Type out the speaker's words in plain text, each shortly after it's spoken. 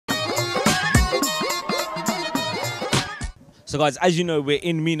So guys, as you know, we're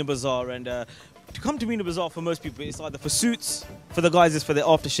in Meena Bazaar, and to come to Meena Bazaar for most people, it's either for suits, for the guys it's for their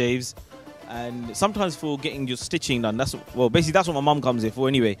aftershaves, and sometimes for getting your stitching done. Basically that's what my mum comes here for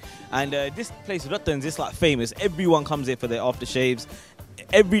anyway. And this place, Rattan's, it's like famous. Everyone comes here for their aftershaves.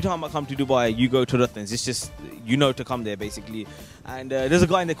 Every time I come to Dubai, you go to Rattan's. It's just, you know, to come there basically. And there's a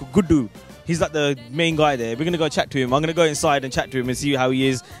guy in there called Guddu. He's like the main guy there. We're going to go chat to him. I'm going to go inside and chat to him and see how he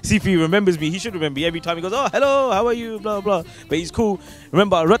is. See if he remembers me. He should remember me. Every time he goes, oh, hello, how are you, blah, blah. But he's cool.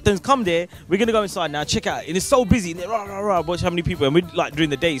 Remember, Rattan's, come there. We're going to go inside now. Check out. And it's so busy. Rah, rah, rah. Watch how many people. And we're like during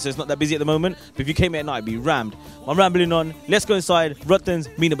the day, so it's not that busy at the moment. But if you came here at night, it'd be rammed. I'm rambling on. Let's go inside. Rattan's,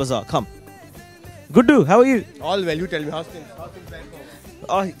 Meena Bazaar. Come. Guddu, how are you? All well. You tell me. How's things back home?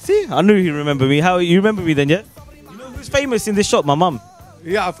 Oh, see? I knew you remember me. How you remember me then, yeah? You know who's famous in this shop? My mum.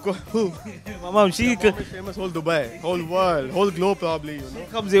 Yeah, of course. Who? My mum, she famous whole Dubai, whole world, whole globe probably, you know.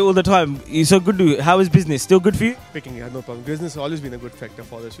 Comes here all the time. He's so good, dude. How is business? Still good for you? Picking, yeah, no problem. Business has always been a good factor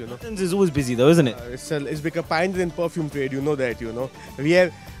for us, you know. Rattan's is always busy though, isn't it? It's become pioneer in perfume trade, you know that, you know. We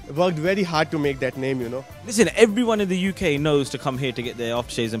have worked very hard to make that name, you know. Listen, everyone in the UK knows to come here to get their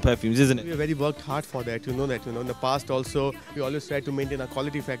aftershaves and perfumes, isn't it? We have very worked hard for that, you know that, you know. In the past also, we always try to maintain a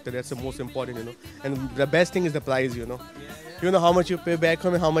quality factor. That's the most important, you know. And the best thing is the price, you know. You know how much you pay back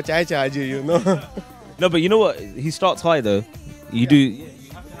home and how much I charge you, you know. No, but you know what? He starts high though. You do. You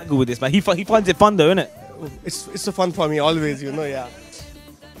have to haggle with this, man. He finds it fun though, isn't it? It's a fun for me always, you know, yeah.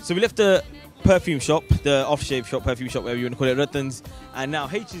 So we left the perfume shop, the aftershave shop, perfume shop, whatever you want to call it, Rattan's, and now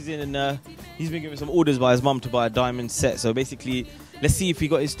H is in, and he's been given some orders by his mum to buy a diamond set. So basically, let's see if he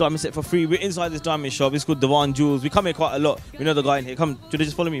got his diamond set for free. We're inside this diamond shop. It's called Jas Johal. We come here quite a lot. We know the guy in here. Come, should they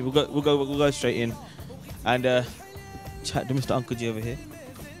just follow me? We'll go straight in, and chat to Mr. Uncle G over here.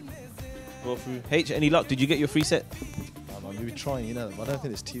 Go through. H, any luck? Did you get your free set? Man, we were trying, you know, but I don't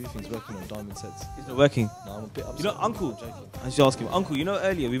think this TV thing's working on diamond sets. It's not working. No, I'm a bit upset. You know, Uncle, I should ask him. Uncle, you know,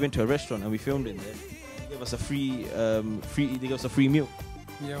 earlier we went to a restaurant and we filmed in there. They gave us a free meal.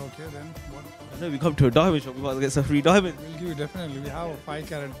 Yeah, okay, then what? I know we come to a diamond shop. We might get some free diamonds. We'll give you definitely. We have a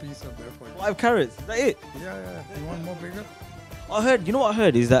 5-carat piece up there for you. 5 carats. Is that it? Yeah. You want more bigger? I heard. You know what I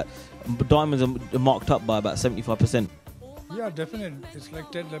heard is that diamonds are marked up by about 75%. Yeah, definitely. It's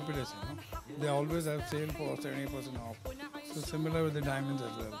like Ted Lapidus, you know. They always have sale for 70% off. So similar with the diamonds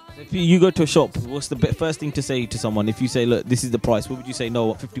as well. If you go to a shop, what's the first thing to say to someone? If you say, look, this is the price, what would you say? No,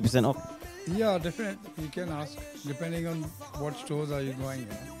 what, 50% off? Yeah, definitely. You can ask, depending on what stores are you going, you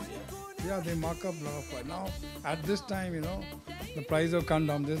know. Yeah, they mark up a lot of price. Now, at this time, you know, the price have come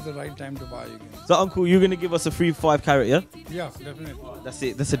down. This is the right time to buy again. So, Uncle, you're going to give us a free 5 carat, yeah? Yeah, definitely. That's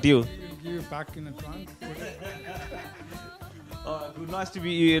it. That's a deal. We'll give you back in a trunk. Good, nice to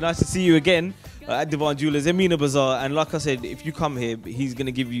meet you. Nice to see you again at Jas Johal in Meena Bazaar. And like I said, if you come here, he's going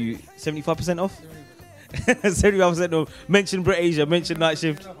to give you 75% off. 75% off. Mention Brit Asia. Mention Night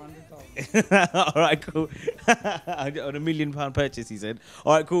Shift. All right, cool. On £1 million purchase, he said.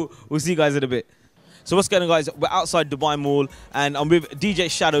 All right, cool. We'll see you guys in a bit. So what's going on, guys? We're outside Dubai Mall, and I'm with DJ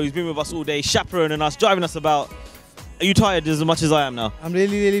Shadow. He's been with us all day, chaperoning us, driving us about. Are you tired as much as I am now? I'm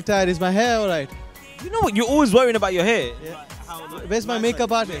really tired. Is my hair all right? You know what? You're always worrying about your hair. Yeah. Where's my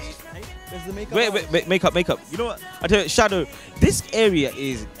makeup artist? Where's the makeup artist? Wait, makeup. You know what? I tell you, Shadow, this area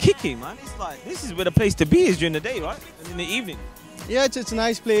is kicking, man. It's like, this is where the place to be is during the day, right? And in the evening. Yeah, it's a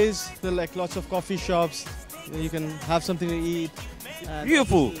nice place. There are like lots of coffee shops. You can have something to eat. And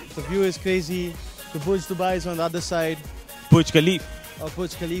beautiful. The view is crazy. The Burj Dubai is on the other side. Burj Khalifa. Oh,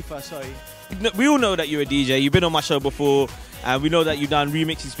 Burj Khalifa, sorry. We all know that you're a DJ. You've been on my show before, and we know that you've done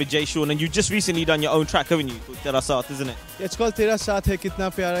remixes for Jay Sean, and you just recently done your own track, haven't you? Called Tera Saath, isn't it? Yeah, it's called Tera Saath Hai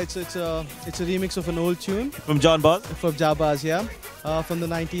Kitna Pyara. It's a remix of an old tune. From John Baz? From Jabaz, yeah. From the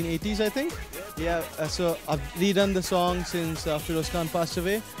 1980s, I think. Yeah, so I've redone the song since Firoz Khan passed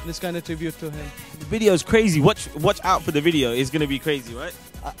away, and it's kind of tribute to him. The video's crazy. Watch out for the video. It's going to be crazy, right?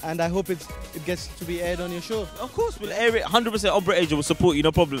 And I hope it gets to be aired on your show. Of course, we'll air it. 100% Ombre Asia will support you,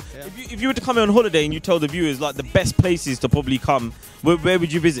 no problem. Yeah. If you were to come here on holiday and you tell the viewers like the best places to probably come, where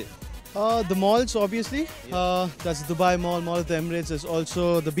would you visit? The malls, obviously. Yeah. That's Dubai Mall, Mall of the Emirates. There's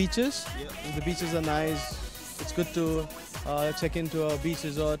also the beaches. Yeah. The beaches are nice. It's good to check into a beach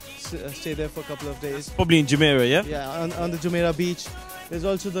resort, stay there for a couple of days. That's probably in Jumeirah, yeah? Yeah, on the Jumeirah beach. There's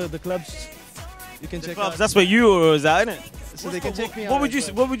also the clubs. You can check out. That's where you was at, isn't it? So they can take me out.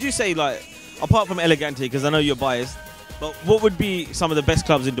 What would you say, like, apart from Elegante, because I know you're biased, but what would be some of the best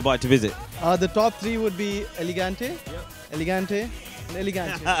clubs in Dubai to visit? The top 3 would be Elegante, Elegante, and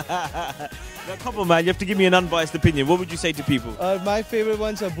Elegante. Now, come on, man, you have to give me an unbiased opinion. What would you say to people? My favorite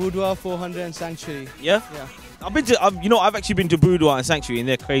ones are Boudoir, 400, and Sanctuary. Yeah? Yeah. I've actually been to Boudoir and Sanctuary, and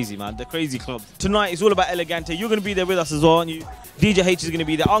they're crazy, man. They're crazy clubs. Tonight it's all about Elegante. You're gonna be there with us as well, aren't you? DJ H is gonna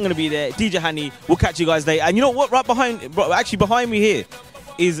be there. I'm gonna be there. DJ Hani. We'll catch you guys later. And you know what? Right behind, actually behind me here,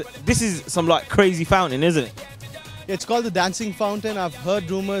 is some like crazy fountain, isn't it? It's called the Dancing Fountain. I've heard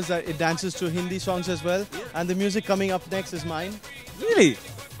rumors that it dances to Hindi songs as well. And the music coming up next is mine. Really?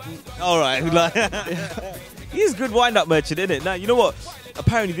 All right. He's good wind-up merchant, isn't it? Now, you know what?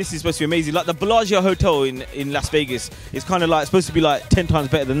 Apparently this is supposed to be amazing. Like the Bellagio Hotel in Las Vegas is kind of like supposed to be like 10 times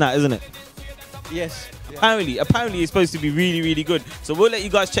better than that, isn't it? Yes. Apparently it's supposed to be really, really good. So we'll let you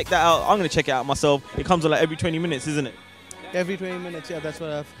guys check that out. I'm going to check it out myself. It comes on like every 20 minutes, isn't it? Every 20 minutes, yeah, that's what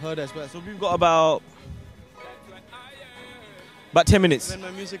I've heard as well. So we've got about 10 minutes. When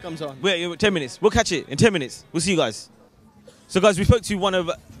my music comes on. Wait, 10 minutes. We'll catch it in 10 minutes. We'll see you guys. So guys, we spoke to one of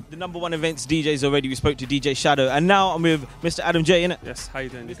the #1 events DJs already. We spoke to DJ Shadow, and now I'm with Mr. Adam J, innit? Yes, how you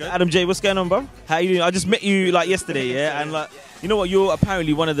doing? Mr. Adam J, what's going on, bro? How you doing? I just met you like yesterday, yeah? And like, you know what? You're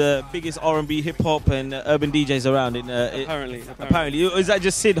apparently one of the biggest R&B, hip hop, and urban DJs around. Apparently. Is that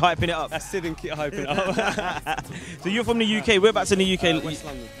just Sid hyping it up? That's Sid and Kit hyping it up. So you're from the UK. Whereabouts in the UK? West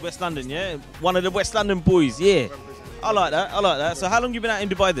London. West London, yeah. One of the West London boys, yeah. I like that. So how long you been out in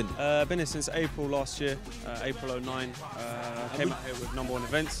Dubai then? Been here since April last year, April 09. Came out here with #1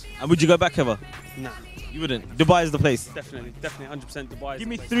 events. And would you go back ever? Nah. You wouldn't? Dubai is the place? Definitely 100% Dubai. Give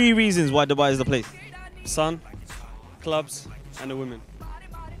me 3 reasons why Dubai is the place. Sun, clubs, and the women.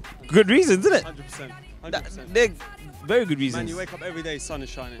 Good reasons, isn't it? 100%. 100%. They're very good reasons. Man, you wake up every day, sun is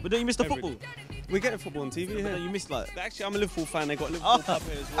shining. But don't you miss the football? We get the football on TV But here. don't you miss like... Actually, I'm a Liverpool fan. They got Liverpool Cup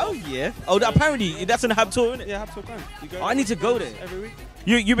here as well. Oh yeah. Oh, apparently that's in the Hab tour, isn't it? Yeah, have to go. You go I need to go there every week.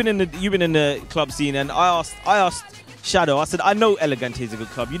 You've been in the club scene, and I asked Shadow. I said, I know Elegante is a good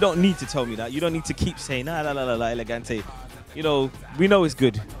club. You don't need to tell me that. You don't need to keep saying la Elegante. You know, we know it's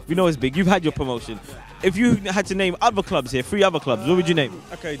good. We know it's big. You've had your promotion. If you had to name other clubs here, 3 other clubs, what would you name?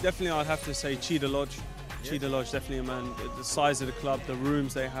 Okay, definitely I'd have to say Cheetah Lodge. Cheetah Lodge, definitely, man. The size of the club, the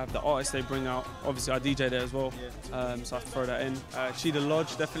rooms they have, the artists they bring out. Obviously, I DJ there as well, so I have to throw that in. Cheetah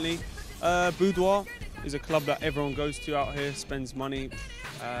Lodge, definitely. Boudoir is a club that everyone goes to out here, spends money.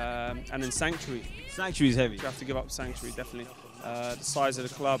 And then Sanctuary. Sanctuary's heavy. You have to give up Sanctuary, definitely. The size of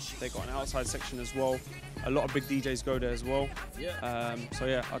the club, they got an outside section as well. A lot of big DJs go there as well. So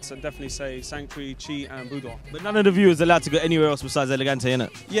yeah, I'd definitely say Sanctuary, Chi, and Boudoir. But none of the viewers are allowed to go anywhere else besides Elegante, innit?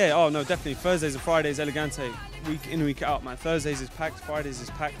 Yeah, oh no, definitely. Thursdays and Fridays, Elegante. Week in, week out, man. Thursdays is packed, Fridays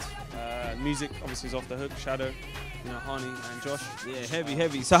is packed. Music obviously is off the hook. Shadow, you know, Hani and Josh. Yeah,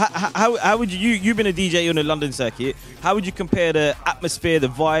 heavy. So how would you've been a DJ on the London circuit? How would you compare the atmosphere, the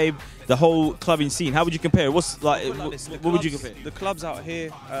vibe, the whole clubbing scene? How would you compare it? What would you compare? The clubs out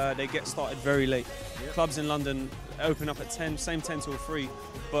here, they get started very late. Clubs in London open up at 10, same 10 till 3.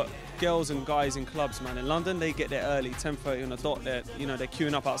 But girls and guys in clubs, man, in London, they get there early, 10:30 on the dot. They're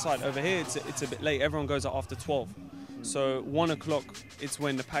queuing up outside. Over here, it's a bit late. Everyone goes out after 12. So 1 o'clock, it's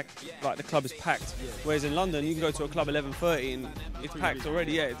when the club is packed. Whereas in London, you can go to a club 11:30 and it's packed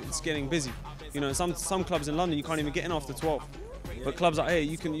already. Yeah, it's getting busy. You know, some clubs in London you can't even get in after 12. But clubs out here,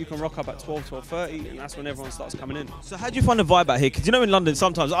 you can rock up at 12, 12:30, and that's when everyone starts coming in. So how do you find the vibe out here? Because you know in London,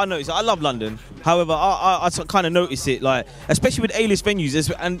 sometimes I notice, I love London. However, I kind of notice it, like, especially with A-list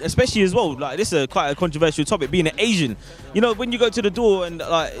venues, and especially as well, like, this is quite a controversial topic, being an Asian. You know, when you go to the door and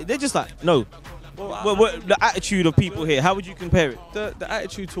like, they're just like, no. The attitude of people here, how would you compare it? The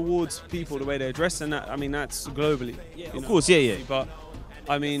attitude towards people, the way they're dressed, and that, I mean, that's globally. Yeah, of course, yeah. But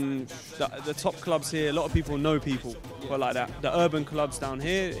I mean, the top clubs here, a lot of people know people, but like that. The urban clubs down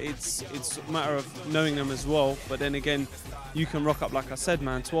here, it's a matter of knowing them as well. But then again, you can rock up, like I said,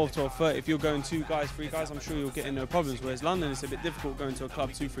 man, 12, 12:30. If you're going 2 guys, 3 guys, I'm sure you'll get in no problems. Whereas London, it's a bit difficult going to a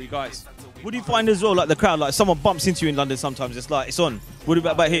club 2, 3 guys. What do you find as well, like the crowd, like someone bumps into you in London sometimes, it's like, it's on. What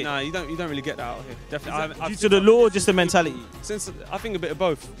about here? Nah, you don't really get that out here. Definitely. Due to the law or just the mentality? I think a bit of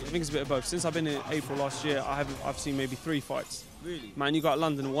both. It's a bit of both. Since I've been in April last year, I've seen maybe 3 fights. Really? Man, you go to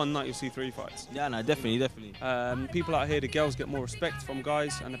London one night, you'll see 3 fights. Yeah, no, definitely. People out here, the girls get more respect from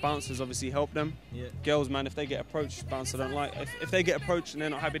guys, and the bouncers obviously help them. Yeah. Girls, man, if they get approached, bouncer don't like. If they get approached and they're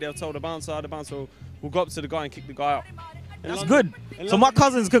not happy, they'll tell the bouncer will go up to the guy and kick the guy out. That's good. So my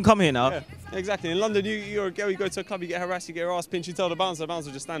cousins can come here now. Yeah, exactly. In London, you're a girl, you go to a club, you get harassed, you get your ass pinched, you tell the bouncer will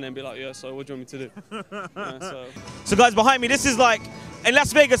just stand there and be like, yeah, so what do you want me to do? So guys, behind me, this is like, in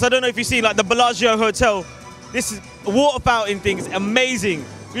Las Vegas, I don't know if you see, like the Bellagio Hotel. This is a water fountain thing, it's amazing.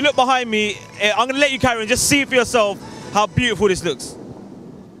 If you look behind me, I'm gonna let you carry on, just see for yourself how beautiful this looks.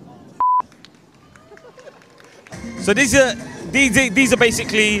 So these are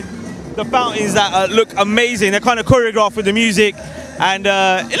basically the fountains that look amazing. They're kind of choreographed with the music. and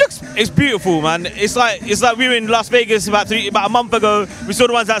it's beautiful, man. It's like we were in Las Vegas about a month ago. We saw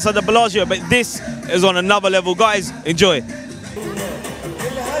the ones outside the Bellagio, but this is on another level. Guys, enjoy.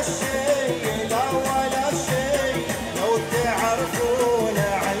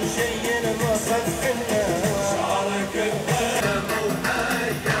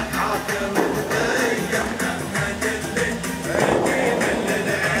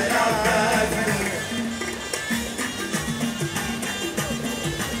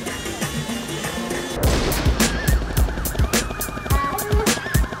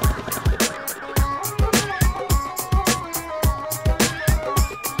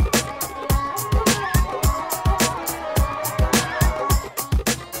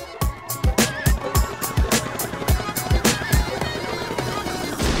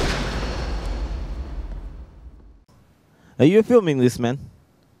 Are you filming this, man?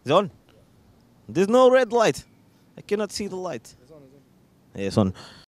 It's on? There's no red light. I cannot see the light. It's on. Yeah, it's on.